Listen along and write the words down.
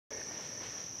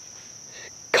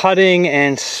cutting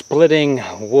and splitting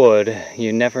wood,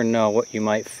 you never know what you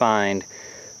might find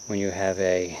when you have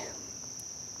a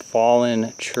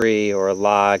fallen tree or a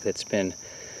log that's been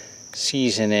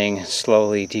seasoning,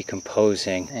 slowly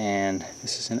decomposing. And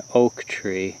this is an oak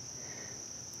tree,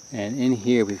 and in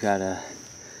here we've got a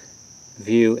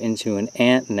view into an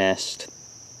ant nest.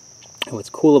 And what's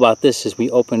cool about this is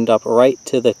we opened up right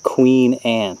to the queen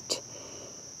ant,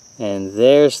 and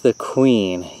there's the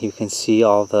queen. You can see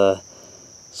all the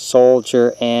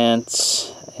soldier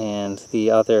ants and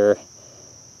the other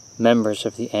members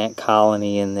of the ant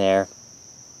colony in there,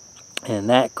 and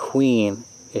that queen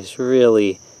is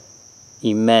really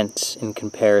immense in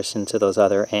comparison to those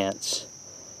other ants.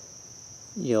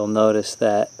 You'll notice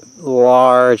that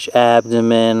large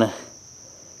abdomen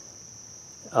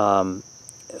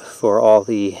for all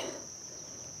the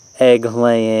egg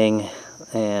laying,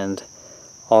 and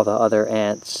all the other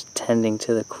ants tending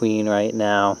to the queen right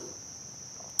now,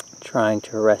 trying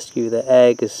to rescue the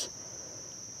eggs.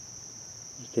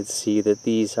 You can see that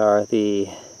these are the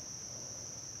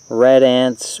red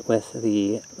ants with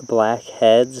the black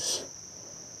heads.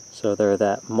 So they're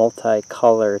that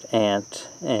multicolored ant,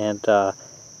 and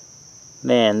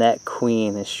man, that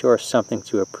queen is sure something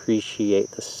to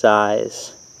appreciate, the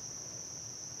size.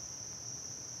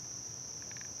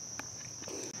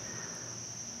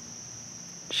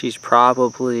 She's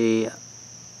probably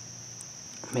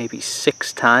maybe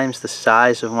 6 times the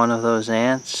size of one of those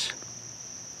ants.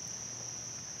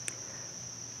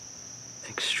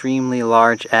 Extremely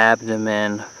large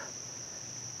abdomen,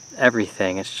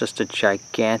 everything. It's just a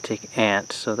gigantic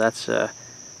ant. So that's a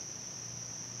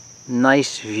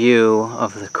nice view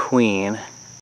of the queen.